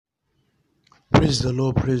Praise the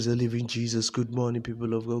Lord, praise the living Jesus. Good morning,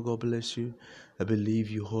 people of God. God bless you. I believe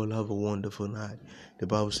you all have a wonderful night. The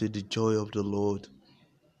Bible says the joy of the Lord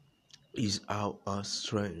is our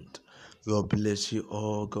strength. God bless you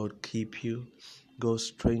all. God keep you. God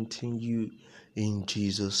strengthen you in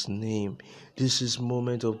Jesus' name. This is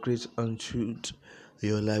moment of grace and truth.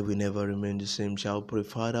 Your life will never remain the same. Shall pray.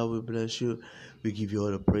 Father, we bless you. We give you all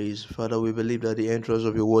the praise. Father, we believe that the entrance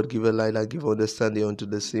of your word give a light and give understanding unto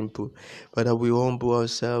the simple. Father, we humble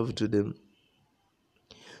ourselves to the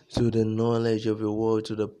knowledge of your word,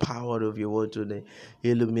 to the power of your word, to the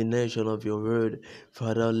illumination of your word.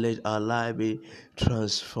 Father, let our life be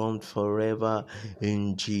transformed forever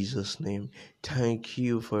in Jesus' name. Thank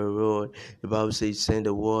you for your word. The Bible says, send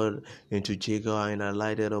the word into Jacob and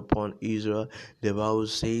alighted upon Israel. The Bible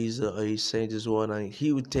says he sent his word and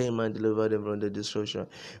he would tame and deliver them from the destruction.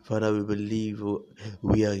 Father, we believe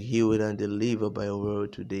we are healed and delivered by your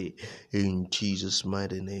word today. In Jesus'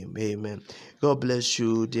 mighty name. Amen. God bless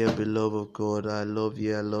you, dear beloved of God. I love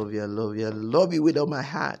you. I love you. I love you. I love you with all my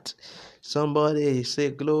heart. Somebody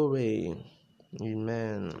say glory.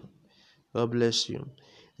 Amen. God bless you.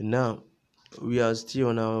 Now, we are still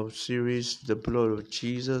on our series, The Blood of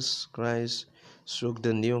Jesus Christ, stroke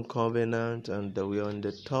the new covenant, and we are on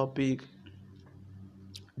the topic,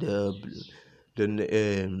 the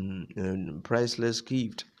priceless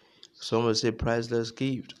gift. Someone say priceless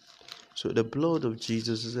gift. So the blood of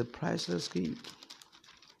Jesus is a priceless gift.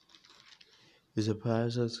 It's a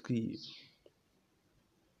priceless gift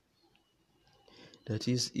that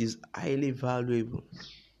is highly valuable.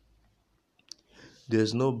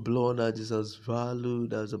 There's no blood that is as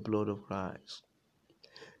valued as the blood of Christ.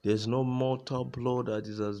 There's no mortal blood that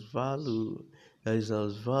is as valuable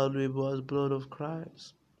as blood of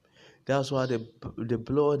Christ. That's why the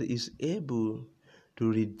blood is able to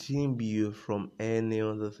redeem you from any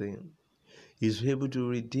other thing. He's able to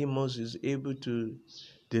redeem us, is able to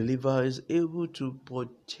deliver, is able to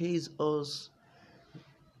purchase us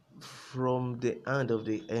from the hand of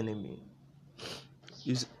the enemy.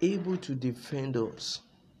 Is able to defend us.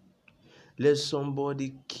 Let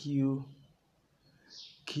somebody kill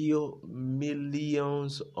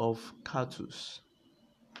millions of cattle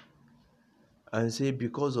and say,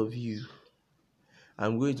 because of you,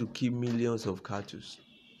 I'm going to kill millions of cattle.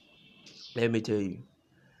 Let me tell you,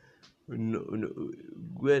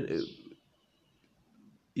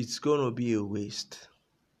 it's going to be a waste.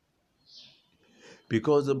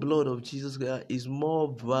 Because the blood of Jesus Christ is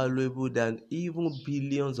more valuable than even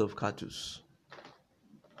billions of cattle.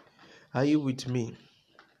 Are you with me?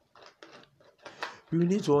 You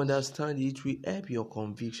need to understand it will help your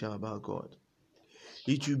conviction about God.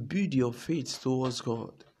 It will build your faith towards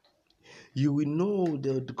God. You will know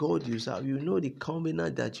the God you serve. You know the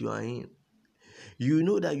covenant that you are in. You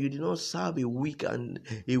know that you do not serve a weak God.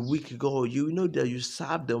 You know that you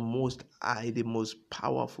serve the most high, the most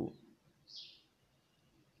powerful.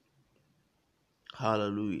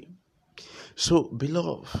 Hallelujah. So,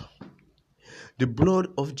 beloved, the blood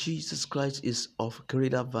of Jesus Christ is of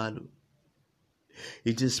greater value.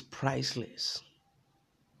 It is priceless.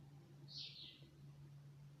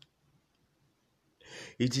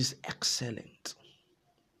 It is excellent.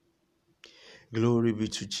 Glory be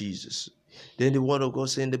to Jesus. Then the word of God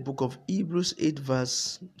says in the book of Hebrews 8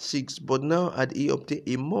 verse 6, but now had he obtained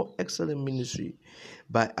a more excellent ministry,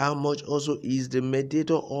 by how much also is the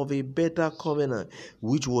mediator of a better covenant,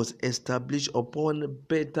 which was established upon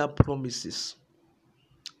better promises.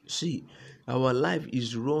 See, our life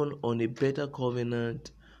is run on a better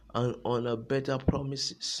covenant and on a better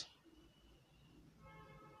promises.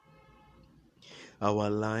 Our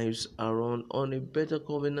lives are run on a better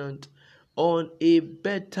covenant, on a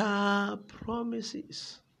better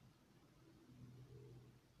promises.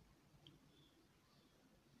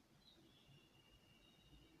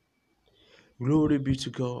 Glory be to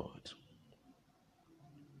God.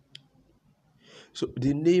 So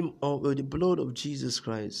the name of the blood of Jesus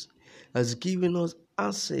Christ has given us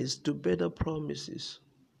access to better promises.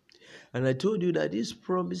 And I told you that these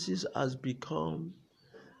promises has become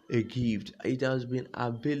a gift. It has been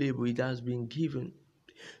available. It has been given.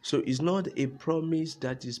 So it's not a promise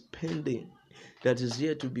that is pending, that is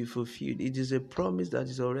yet to be fulfilled. It is a promise that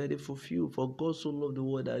is already fulfilled. For God so loved the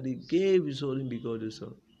world that he gave his only begotten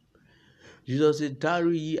Son. Jesus said,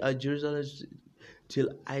 tarry ye at Jerusalem till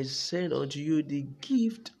I send unto you the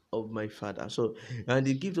gift of my Father. So, and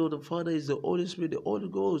the gift of the Father is the Holy Spirit. The Holy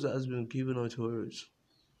Ghost has been given unto us.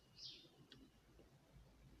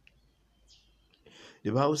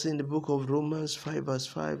 The Bible says in the book of Romans 5 verse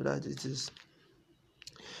 5 that it is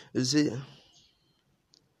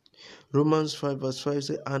Romans 5 verse 5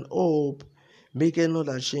 says, and hope Make it not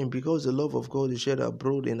ashamed, because the love of God is shed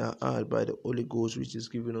abroad in our heart by the Holy Ghost which is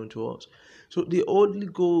given unto us. So the Holy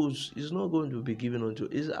Ghost is not going to be given unto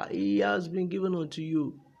us. He has been given unto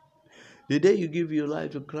you. The day you give your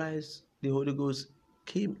life to Christ, the Holy Ghost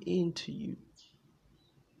came into you.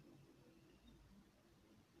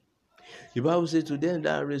 The Bible says, to them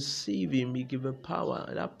that receive him, he given power.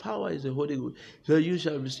 And that power is the Holy Ghost. So you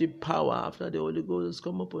shall receive power after the Holy Ghost has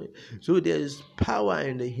come upon you. So there is power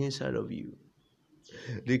in the inside of you.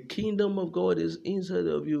 The kingdom of God is inside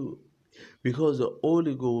of you, because the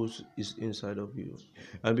Holy Ghost is inside of you.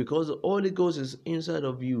 And because the Holy Ghost is inside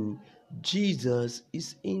of you, Jesus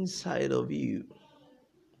is inside of you.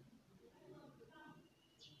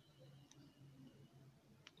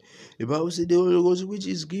 The Bible says the Holy Ghost which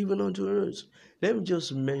is given unto us. Let me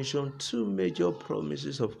just mention two major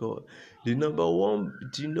promises of God. The number one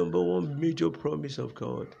major promise of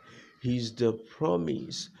God is the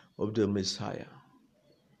promise of the Messiah.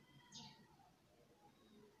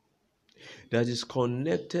 That is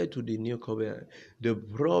connected to the new covenant. The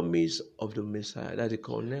promise of the Messiah that is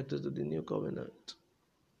connected to the new covenant.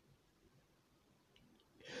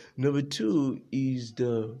 Number two is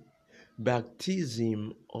the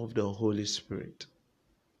baptism of the Holy Spirit.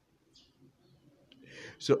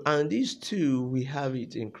 So, and these two, we have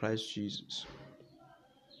it in Christ Jesus.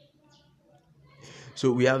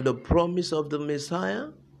 So we have the promise of the Messiah,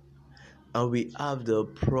 and we have the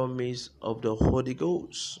promise of the Holy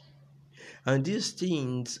Ghost. And these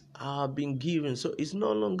things are being given. So it's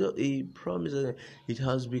no longer a promise, it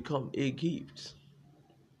has become a gift.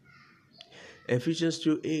 Ephesians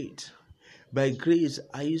 2:8. By grace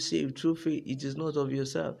are you saved through faith. It is not of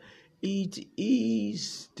yourself. It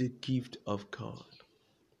is the gift of God.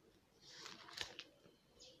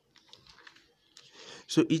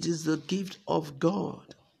 So it is the gift of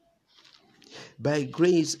God. By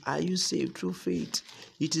grace are you saved through faith.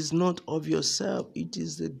 It is not of yourself. It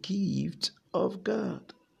is the gift of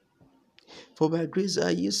God. For by grace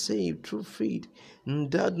are you saved through faith,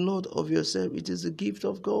 and that not of yourself. It is the gift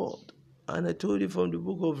of God. And I told you from the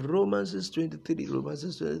book of Romans 6:23. The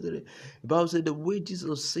Bible said the wages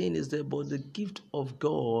of sin is there, but the gift of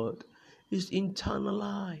God is eternal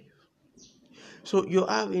life. So you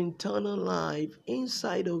have eternal life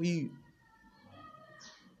inside of you.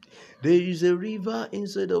 There is a river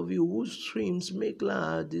inside of you whose streams make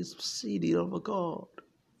glad the city of God.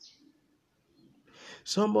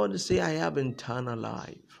 Somebody say, I have eternal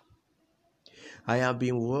life. I have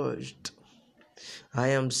been washed. I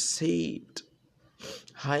am saved.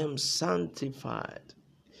 I am sanctified.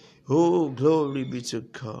 Oh, glory be to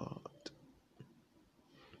God.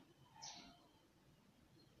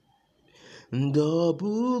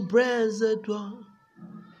 Double-breasted one,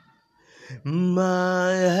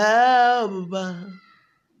 my helper,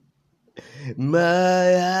 my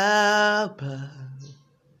helper.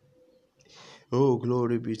 Oh,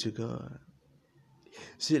 glory be to God.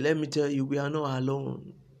 See, let me tell you, we are not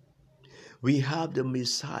alone. We have the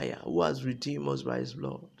Messiah who has redeemed us by his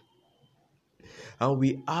blood. And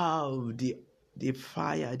we have the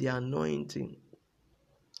fire, the anointing,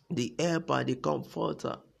 the helper, the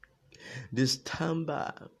comforter, the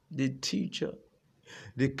stamper, the teacher,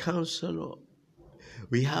 the counselor.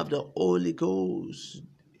 We have the Holy Ghost,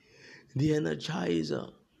 the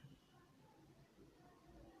energizer.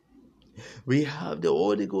 We have the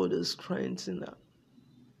Holy Ghost, the strengthener.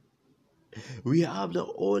 We have the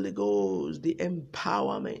Holy Ghost, the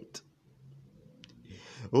empowerment.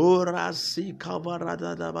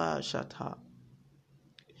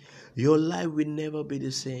 Your life will never be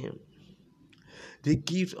the same. The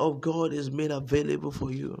gift of God is made available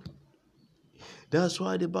for you. That's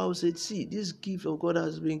why the Bible said, see, this gift of God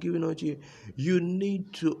has been given unto you. You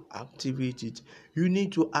need to activate it. You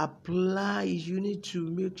need to apply it. You need to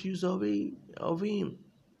make use of him.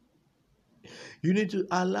 You need to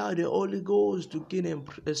allow the Holy Ghost to gain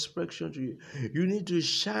expression to you. You need to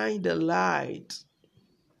shine the light.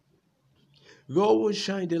 God will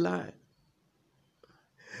shine the light.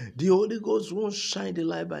 The Holy Ghost won't shine the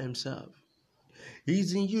light by himself.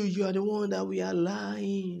 He's in you. You are the one that we are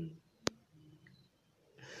lying.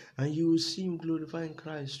 And you will see him glorifying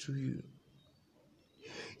Christ through you.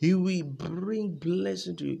 He will bring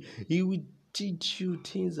blessing to you. He will teach you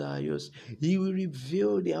things that are yours. He will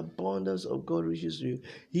reveal the abundance of God riches to you.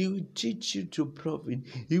 He will teach you to profit.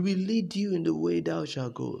 He will lead you in the way thou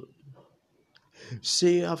shalt go.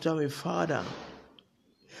 Say after me, Father,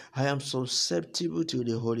 I am susceptible to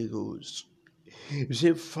the Holy Ghost. You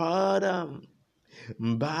say, Father,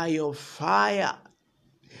 by your fire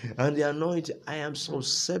and the anointing, I am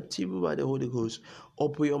susceptible by the Holy Ghost.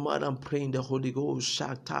 Open your mouth and pray in the Holy Ghost.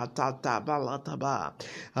 Shata balataba.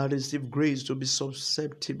 I receive grace to be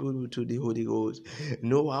susceptible to the Holy Ghost.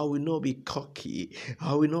 No, I will not be cocky.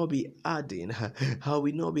 I will not be adding. I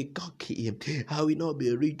will not be cocky. I will not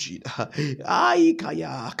be rigid. Ai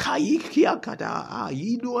kaya kai kia kada.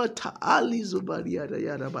 Inuata alizubariada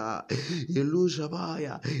yadaba.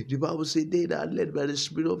 Elushabaya. The Bible says they that are led by the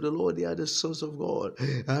Spirit of the Lord, they are the sons of God.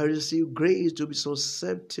 I receive grace to be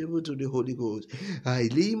susceptible to the Holy Ghost.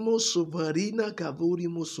 Ailimo sovarina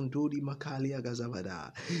kavorimo sundori makalia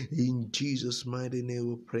gazavada. In Jesus' mighty name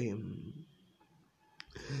we pray.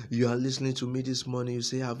 You are listening to me this morning. You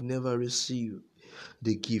say, I've never received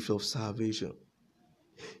the gift of salvation.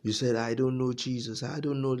 You said, I don't know Jesus. I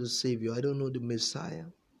don't know the Savior. I don't know the Messiah.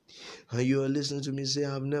 And you are listening to me say,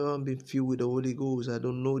 I've never been filled with the Holy Ghost. I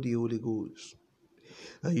don't know the Holy Ghost.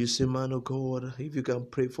 And you say, man of God, if you can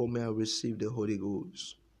pray for me, I'll receive the Holy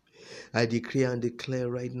Ghost. I decree and declare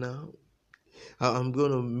right now. I'm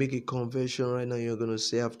going to make a confession right now. You're going to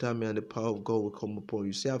say after me and the power of God will come upon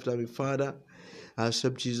you. Say after me, Father, I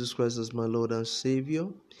accept Jesus Christ as my Lord and Savior.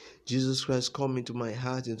 Jesus Christ, come into my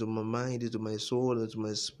heart, into my mind, into my soul, into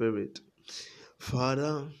my spirit.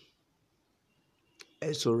 Father,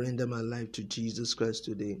 I surrender my life to Jesus Christ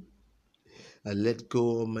today. I let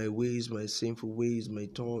go of my ways, my sinful ways, my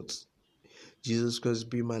thoughts. Jesus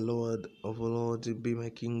Christ, be my Lord of Lords, be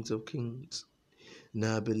my King of Kings.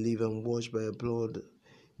 Now I believe I'm washed by your blood.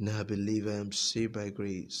 Now I believe I am saved by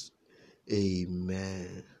grace.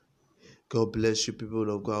 Amen. God bless you, people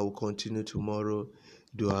of God. I will continue tomorrow.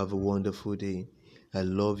 Do have a wonderful day. I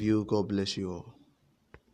love you. God bless you all.